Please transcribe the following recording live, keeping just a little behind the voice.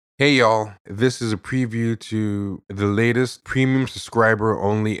Hey y'all, this is a preview to the latest premium subscriber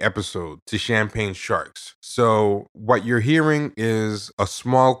only episode to Champagne Sharks. So what you're hearing is a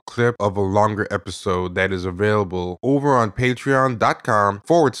small clip of a longer episode that is available over on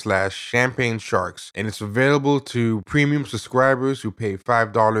patreon.com/Champagne Sharks. And it's available to premium subscribers who pay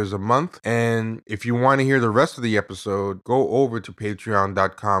 $5 a month. And if you want to hear the rest of the episode, go over to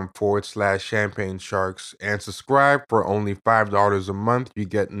patreon.com/Champagne Sharks and subscribe for only $5 a month. You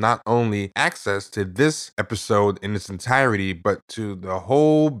get not only access to this episode in its entirety, but to the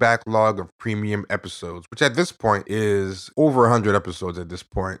whole backlog of premium episodes, which at this point is over 100 episodes at this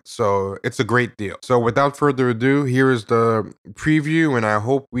point. So it's a great deal. So without further ado, here is the preview, and I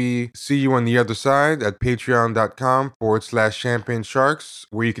hope we see you on the other side at patreon.com/Champagne Sharks,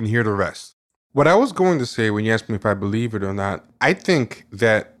 where you can hear the rest. What I was going to say when you asked me if I believe it or not, I think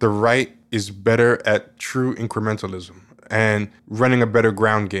that the right is better at true incrementalism and running a better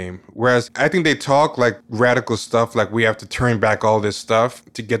ground game. Whereas I think they talk like radical stuff, like we have to turn back all this stuff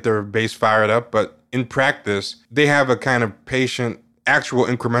to get their base fired up. But in practice, they have a kind of patient, actual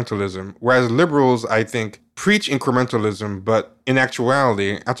incrementalism. Whereas liberals, I think, preach incrementalism, but in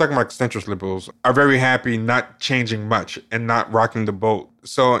actuality, I'm talking about centrist liberals, are very happy not changing much and not rocking the boat.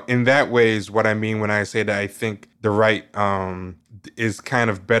 So in that way is what I mean when I say that I think the right is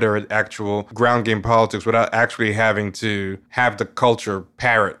kind of better at actual ground game politics without actually having to have the culture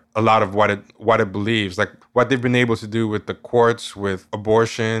parrot a lot of what it believes. Like what they've been able to do with the courts, with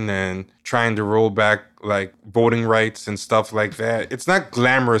abortion and trying to roll back like voting rights and stuff like that. It's not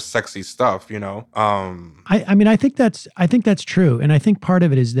glamorous, sexy stuff, you know? I think that's true. And I think part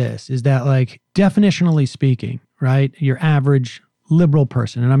of it is that like definitionally speaking, right? Your average liberal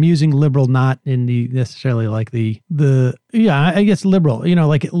person, and I'm using liberal not in the necessarily like I guess liberal,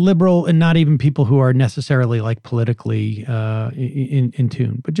 like liberal, and not even people who are necessarily like politically in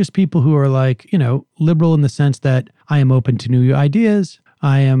tune, but just people who are like, liberal in the sense that I am open to new ideas.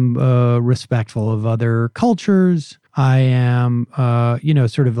 I am respectful of other cultures. I am,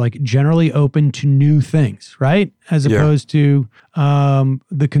 sort of like generally open to new things, right? As opposed to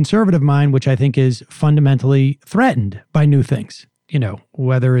the conservative mind, which I think is fundamentally threatened by new things.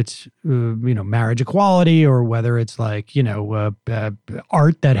 Whether it's, marriage equality, or whether it's like, art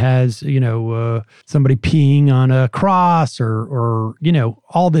that has, somebody peeing on a cross or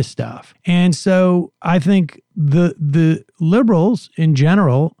all this stuff. And so I think the liberals in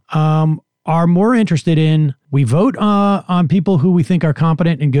general are more interested in, we vote on people who we think are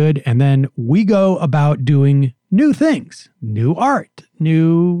competent and good, and then we go about doing new things, new art,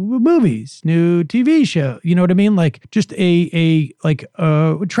 new movies, new TV show. You know what I mean? Like just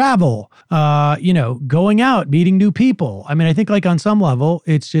travel, going out, meeting new people. I mean, I think like on some level,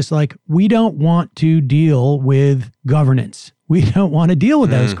 it's just like, we don't want to deal with governance. We don't want to deal with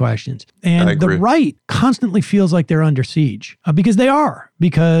those questions. And the right constantly feels like they're under siege because they are,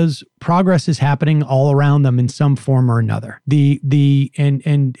 because progress is happening all around them in some form or another.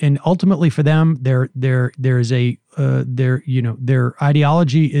 And ultimately for them, their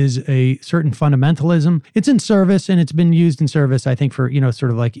ideology is a certain fundamentalism. It's in service, and it's been used in service, I think, for,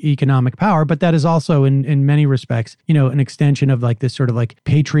 sort of like economic power, but that is also in many respects, an extension of like this sort of like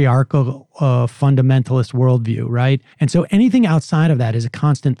patriarchal fundamentalist worldview, right? And so anything outside of that is a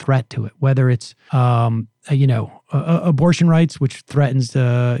constant threat to it, whether it's abortion rights, which threatens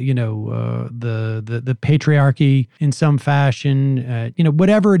the patriarchy in some fashion,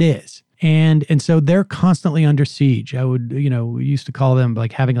 whatever it is. And so they're constantly under siege. I would, we used to call them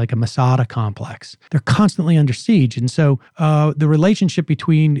like having like a Masada complex. They're constantly under siege. And so the relationship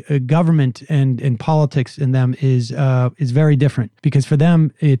between government and politics in them is very different, because for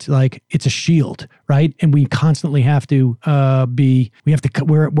them, it's like, it's a shield, right? And we constantly have to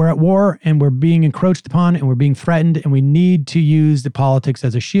we're at war, and we're being encroached upon, and we're being threatened, and we need to use the politics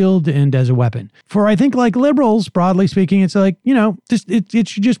as a shield and as a weapon. For I think like liberals, broadly speaking, it's like, it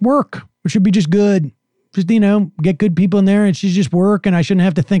should just work. It should be just good. Just, get good people in there. It should just work, and I shouldn't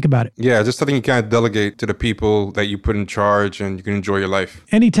have to think about it. Yeah, just something you kind of delegate to the people that you put in charge, and you can enjoy your life.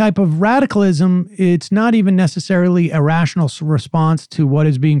 Any type of radicalism, it's not even necessarily a rational response to what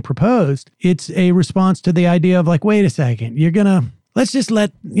is being proposed. It's a response to the idea of like, wait a second, let's just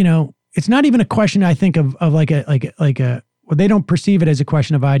let, it's not even a question, I think, of well, they don't perceive it as a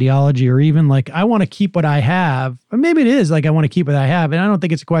question of ideology, or even like, I want to keep what I have. Or maybe it is like, I want to keep what I have. And I don't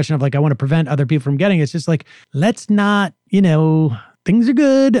think it's a question of like, I want to prevent other people from getting it. It's just like, let's not, things are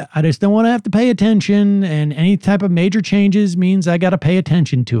good. I just don't want to have to pay attention. And any type of major changes means I got to pay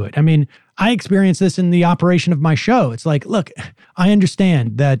attention to it. I mean, I experience this in the operation of my show. It's like, look, I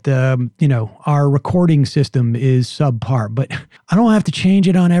understand that, our recording system is subpar, but I don't have to change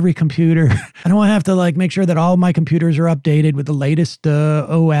it on every computer. I don't have to like make sure that all my computers are updated with the latest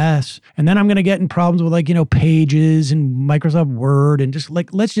OS. And then I'm going to get in problems with Pages and Microsoft Word and just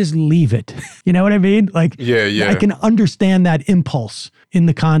let's just leave it. You know what I mean? Yeah. I can understand that impulse in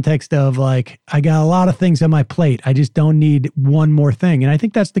the context of I got a lot of things on my plate. I just don't need one more thing. And I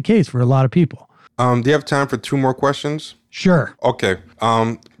think that's the case for a lot of people. Do you have time for 2 more questions? Sure. Okay.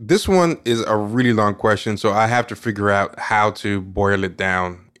 This one is a really long question, so I have to figure out how to boil it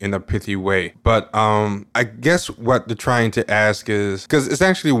down in a pithy way. But I guess what they're trying to ask is, because it's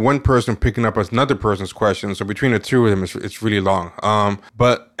actually one person picking up another person's question, so between the two of them, it's really long.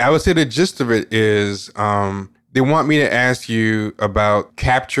 But I would say the gist of it is they want me to ask you about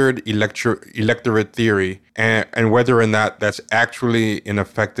captured electorate theory and whether or not that's actually an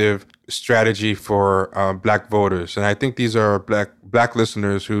effective strategy for Black voters. And I think these are black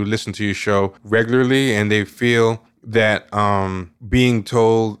listeners who listen to your show regularly, and they feel that being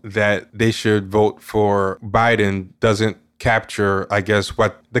told that they should vote for Biden doesn't capture, I guess,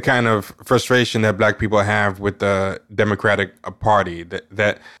 what the kind of frustration that Black people have with the Democratic Party.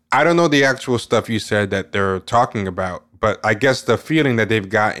 That I don't know the actual stuff you said that they're talking about, but I guess the feeling that they've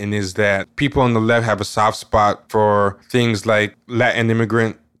gotten is that people on the left have a soft spot for things like Latin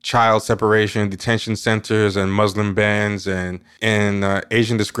immigrant child separation, detention centers, and Muslim bans, and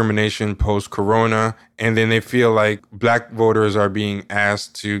Asian discrimination post-corona. And then they feel like Black voters are being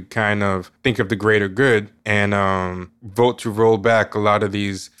asked to kind of think of the greater good and vote to roll back a lot of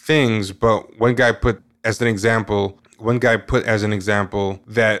these things. But one guy put as an example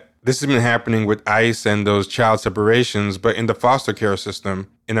that this has been happening with ICE and those child separations, but in the foster care system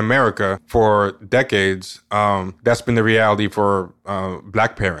in America for decades, that's been the reality for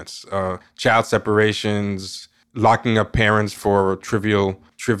Black parents. Child separations, locking up parents for trivial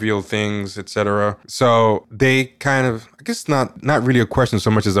things, etc. So they kind of, I guess not really a question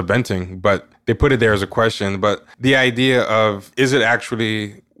so much as a venting, but they put it there as a question. But the idea of, is it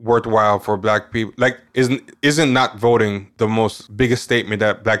actually worthwhile for Black people? Isn't not voting the biggest statement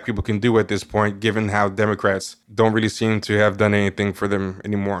that Black people can do at this point, given how Democrats don't really seem to have done anything for them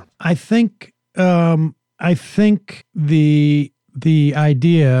anymore? I think the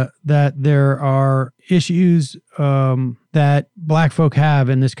idea that there are issues that Black folk have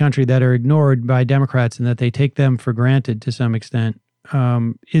in this country that are ignored by Democrats and that they take them for granted to some extent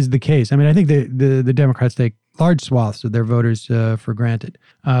is the case. I mean, I think the Democrats take large swaths of their voters for granted.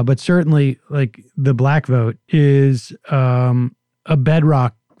 But certainly, the Black vote is a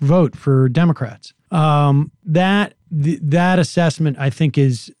bedrock vote for Democrats. That assessment, I think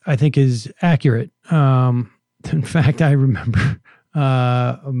is accurate. In fact, I remember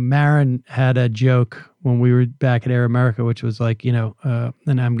Marin had a joke when we were back at Air America, which was and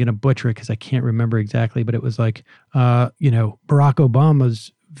I'm going to butcher it because I can't remember exactly, but it was Barack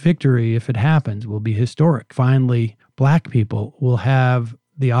Obama's victory, if it happens, will be historic. Finally, Black people will have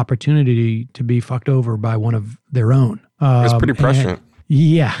the opportunity to be fucked over by one of their own. It's pretty prescient.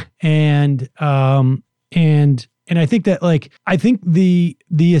 And I think that I think the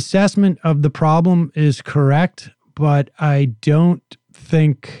assessment of the problem is correct, but I don't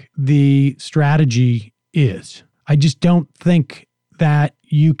think the strategy is. I just don't think that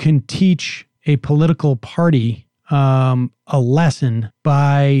you can teach a political party a lesson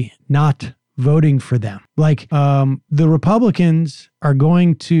by not voting for them. The Republicans are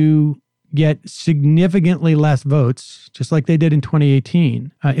going to get significantly less votes, just like they did in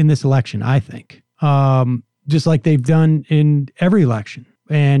 2018 in this election, I think. Just like they've done in every election.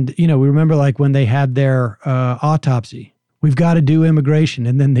 And, we remember when they had their autopsy, we've got to do immigration.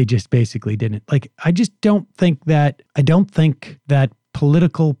 And then they just basically didn't. I don't think that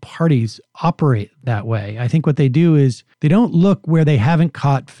political parties operate that way. I think what they do is they don't look where they haven't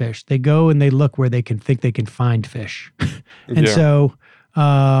caught fish. They go and they look where they can think they can find fish. So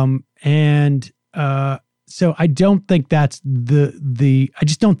I don't think that's I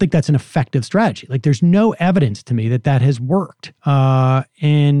just don't think that's an effective strategy. There's no evidence to me that has worked. So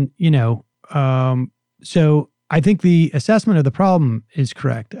I think the assessment of the problem is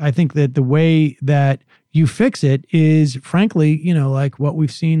correct. I think that the way that you fix it is, frankly, what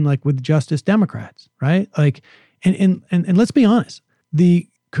we've seen, with Justice Democrats, right? And let's be honest, the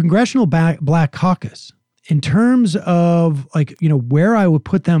Congressional Black Caucus, in terms of where I would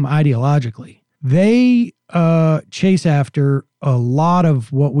put them ideologically, they chase after a lot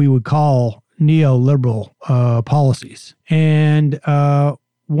of what we would call neoliberal policies, and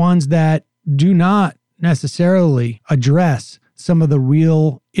ones that do not necessarily address some of the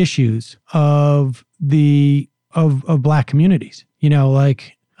real issues of Black communities.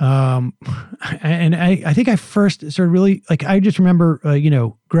 Like, and I think I first started really, like, I just remember,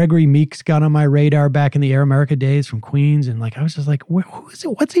 Gregory Meeks got on my radar back in the Air America days from Queens. And like, I was just like, who is it?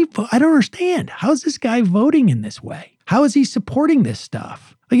 What's he? I don't understand. How's this guy voting in this way? How is he supporting this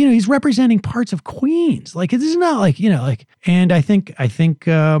stuff? Like, he's representing parts of Queens. Like, this is not like, and I think,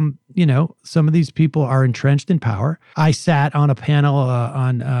 some of these people are entrenched in power. I sat on a panel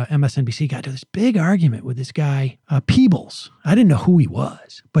on MSNBC, got to this big argument with this guy, Peebles. I didn't know who he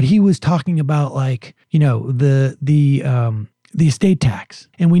was, but he was talking about the estate tax,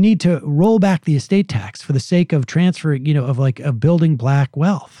 and we need to roll back the estate tax for the sake of transferring, of building Black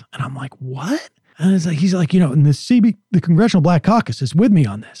wealth. And I'm like, what? And it's like, he's like, and the Congressional Black Caucus is with me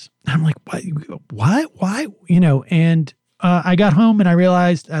on this. And I'm like, what? Why? And I got home and I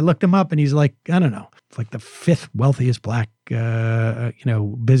realized, I looked him up and he's like, I don't know, it's like the 5th wealthiest Black,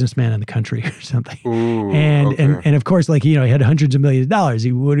 businessman in the country or something. Ooh, and of course, like, he had hundreds of millions of dollars.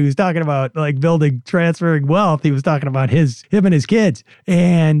 When he was talking about like transferring wealth, he was talking about him and his kids.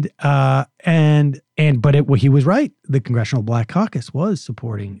 But he was right. The Congressional Black Caucus was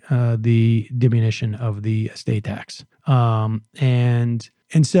supporting the diminution of the estate tax. And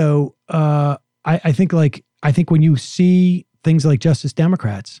so I think when you see things like Justice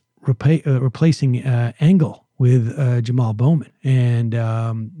Democrats replacing Engel with Jamal Bowman and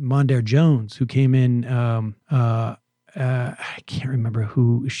Mondaire Jones, who came in, I can't remember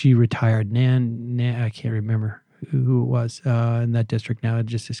who she retired. I can't remember who it was in that district now. It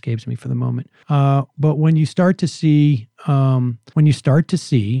just escapes me for the moment. But when you start to see,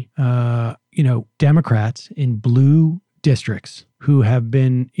 Democrats in blue districts who have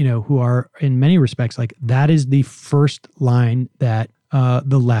been, who are in many respects, like, that is the first line that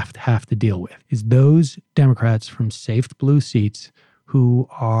the left have to deal with, is those Democrats from safe blue seats who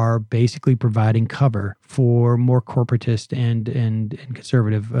are basically providing cover for more corporatist and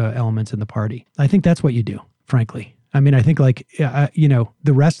conservative elements in the party. I think that's what you do, frankly. I mean, I think the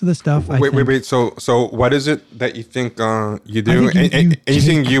rest of the stuff. Wait. So what is it that you think you do?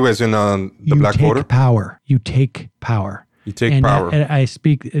 Anything you as in the Black voter? Power. You take power. You take power.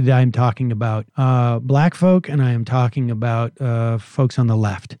 I'm talking about Black folk, and I am talking about folks on the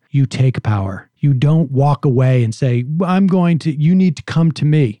left. You take power. You don't walk away and say, you need to come to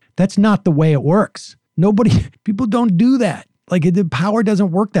me. That's not the way it works. People don't do that. Like, the power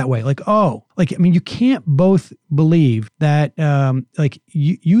doesn't work that way. You can't both believe that,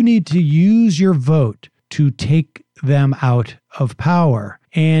 you need to use your vote to take them out of power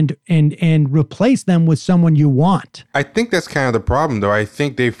and replace them with someone you want. I think that's kind of the problem, though. I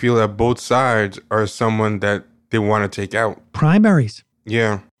think they feel that both sides are someone that they want to take out. Primaries.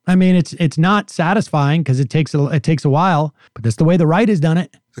 Yeah. I mean, it's not satisfying because it takes a while, but that's the way the right has done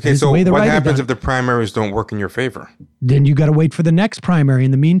it. Okay, so what happens if the primaries don't work in your favor? Then you got to wait for the next primary.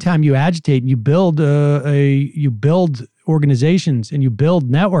 In the meantime, you agitate and you build organizations and you build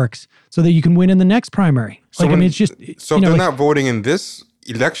networks so that you can win in the next primary. So if they're not voting in this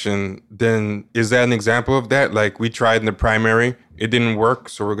election, then is that an example of that? Like, we tried in the primary, it didn't work,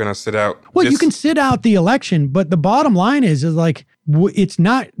 so we're going to sit out. Well, you can sit out the election, but the bottom line is like, it's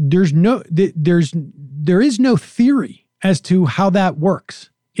not. There is no theory as to how that works.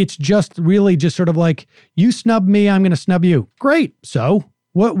 It's just really just sort of like, you snub me, I'm going to snub you. Great. So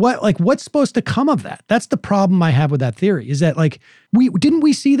what's supposed to come of that? That's the problem I have with that theory, is that, like, didn't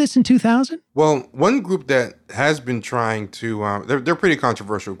we see this in 2000? Well, one group that has been trying to, they're a pretty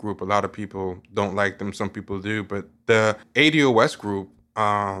controversial group. A lot of people don't like them. Some people do. But the ADOS group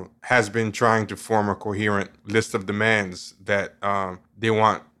has been trying to form a coherent list of demands that they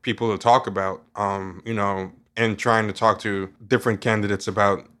want people to talk about, and trying to talk to different candidates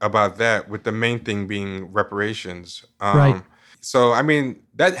about that, with the main thing being reparations. Right. So, I mean,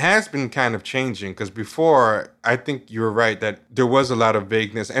 that has been kind of changing, because before, I think you were right that there was a lot of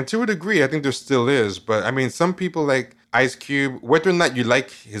vagueness. And to a degree, I think there still is. But, I mean, some people like Ice Cube, whether or not you like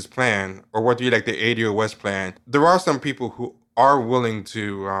his plan or whether you like the ADOS plan, there are some people who are willing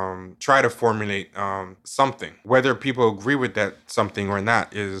to try to formulate something. Whether people agree with that something or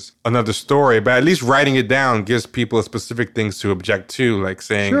not is another story, but at least writing it down gives people specific things to object to, like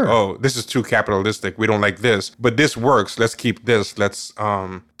saying, sure, oh, this is too capitalistic, we don't like this, but this works, let's keep this, let's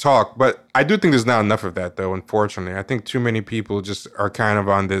talk. But I do think there's not enough of that, though, unfortunately. I think too many people just are kind of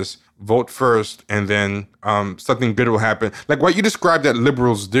on this vote first, and then something good will happen. Like what you described that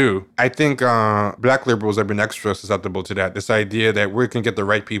liberals do, I think Black liberals have been extra susceptible to that. This idea that we can get the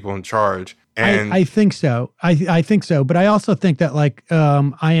right people in charge, And I think so. I think so. But I also think that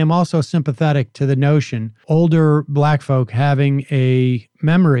I am also sympathetic to the notion older Black folk having a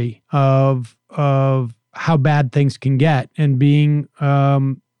memory of how bad things can get and being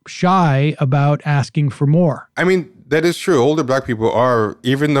shy about asking for more. I mean, that is true. Older Black people are,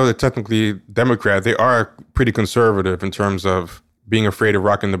 even though they're technically Democrat, they are pretty conservative in terms of being afraid of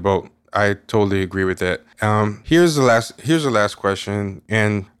rocking the boat. I totally agree with that. Here's the last question,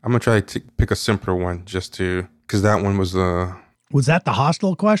 and I'm gonna try to pick a simpler one because that one was Was that the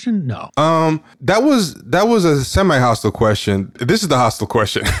hostile question? No. That was a semi-hostile question. This is the hostile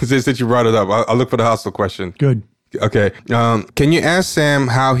question. Since you brought it up, I'll look for the hostile question. Good. Okay. Can you ask Sam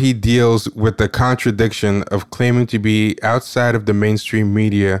how he deals with the contradiction of claiming to be outside of the mainstream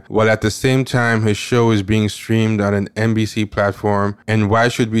media while at the same time his show is being streamed on an NBC platform, and why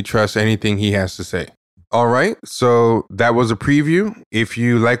should we trust anything he has to say? All right. So that was a preview. If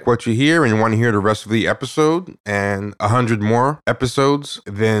you like what you hear and you want to hear the rest of the episode and 100 more episodes,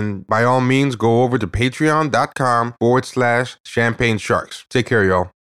 then by all means, go over to patreon.com/Champagne Sharks. Take care, y'all.